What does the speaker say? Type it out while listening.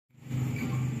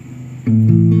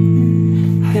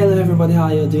Hello everybody, how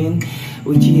you doing?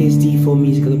 With GSD for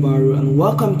Music of the Barrow, and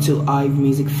welcome to Hive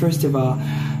Music Festival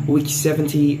week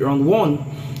 70 round 1.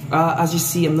 As you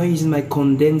see, I'm not using my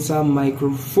condenser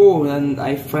microphone, and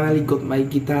I finally got my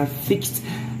guitar fixed.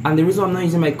 And the reason I'm not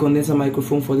using my condenser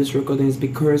microphone for this recording is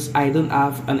because I don't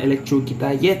have an electro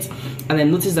guitar yet, and I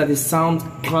noticed that the sound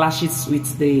clashes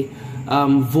with the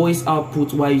voice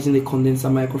output while using the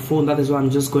condenser microphone. That is why I'm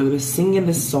just going to be singing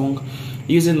this song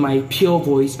using my pure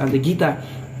voice and the guitar.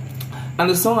 And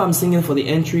the song I'm singing for the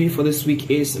entry for this week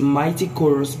is Mighty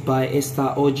Chorus by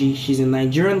Esther Orji. She's a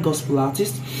Nigerian gospel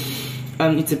artist,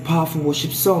 and it's a powerful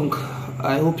worship song.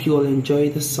 I hope you all enjoy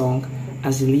the song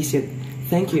as you listen.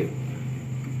 Thank you.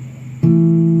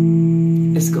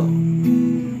 Let's go.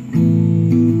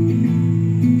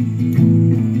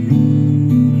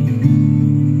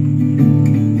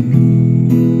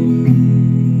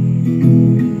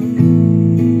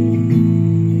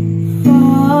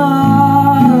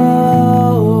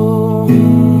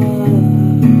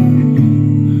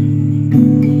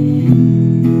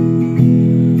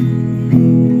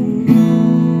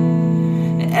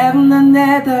 Heaven and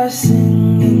earth are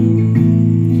singing,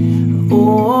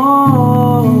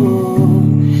 oh,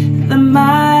 the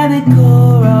mighty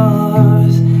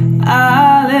chorus,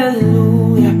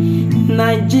 hallelujah.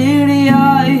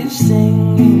 Nigeria is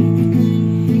singing,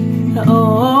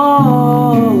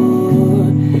 oh,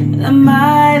 the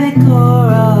mighty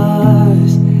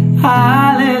chorus,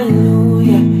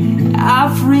 hallelujah.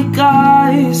 Africa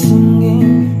is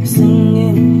singing,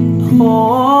 singing,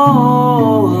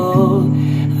 oh,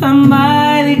 the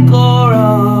mighty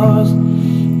chorus,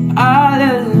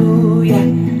 hallelujah.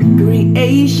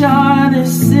 Creation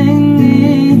is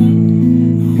singing,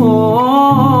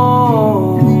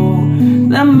 oh,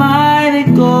 the mighty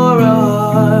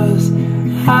chorus,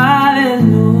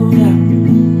 hallelujah.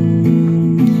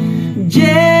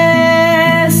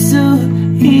 Jesus,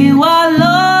 you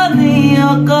alone you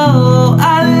go,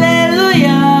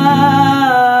 hallelujah,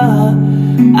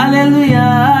 hallelujah.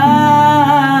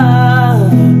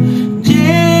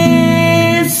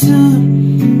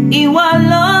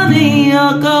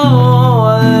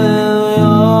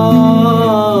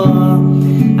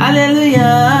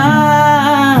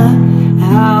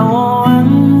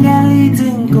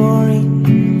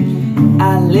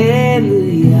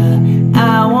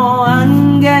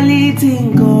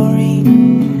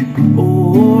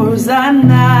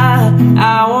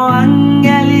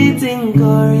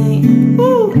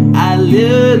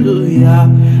 Hallelujah,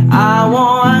 I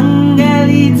want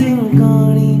angeli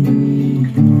tingori,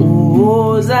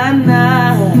 Hosanna.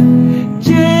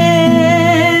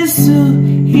 Jesu,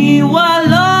 Ìwọ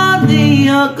lónìí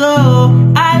ògo,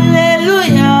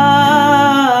 hallelujah,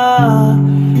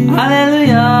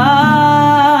 hallelujah.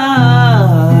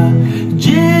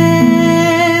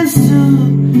 Jesu,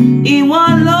 Ìwọ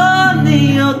lónìí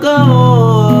ògo.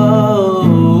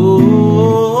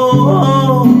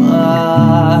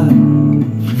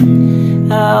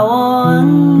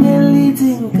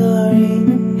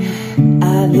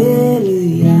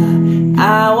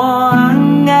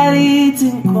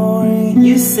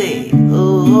 You say,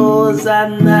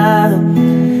 Hosanna.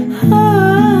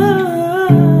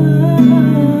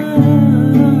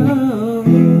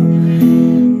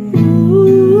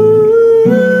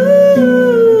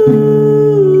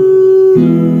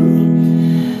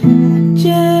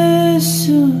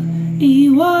 Jesu,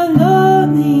 Ìwọ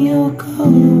lónìí ògo,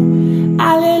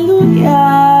 hallelujah,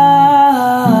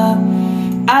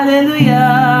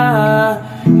 hallelujah.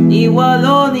 Ìwọ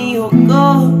lónìí ògo,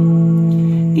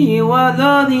 Ìwọ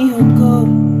lónìí ògo,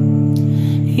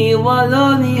 Ìwọ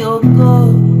lónìí ògo.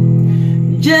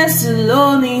 Jésù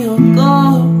lónìí ògo,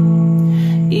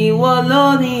 Ìwọ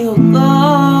lónìí ògo,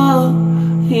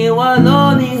 Ìwọ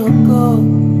lónìí ògo.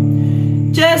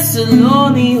 Jésù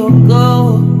lónìí ògo.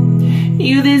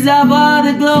 You deserve all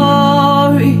the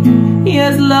glory.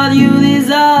 Yes, Lord, you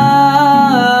deserve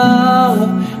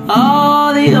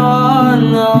all the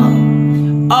honor,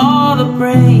 all the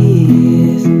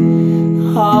praise,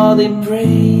 all the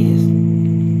praise.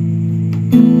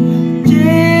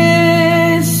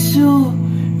 Jesu,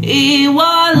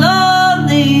 Ìwọ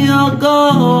lónìí ògo,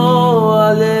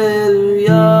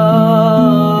 hallelujah.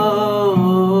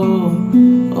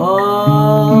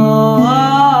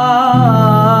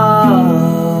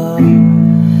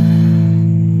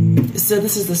 So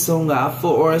this is the song I have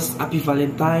for us. Happy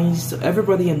Valentine's to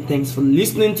everybody, and thanks for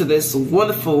listening to this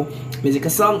wonderful musical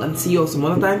song, and see you all some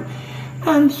other time.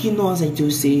 And you know, as I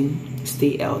do say,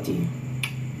 stay healthy.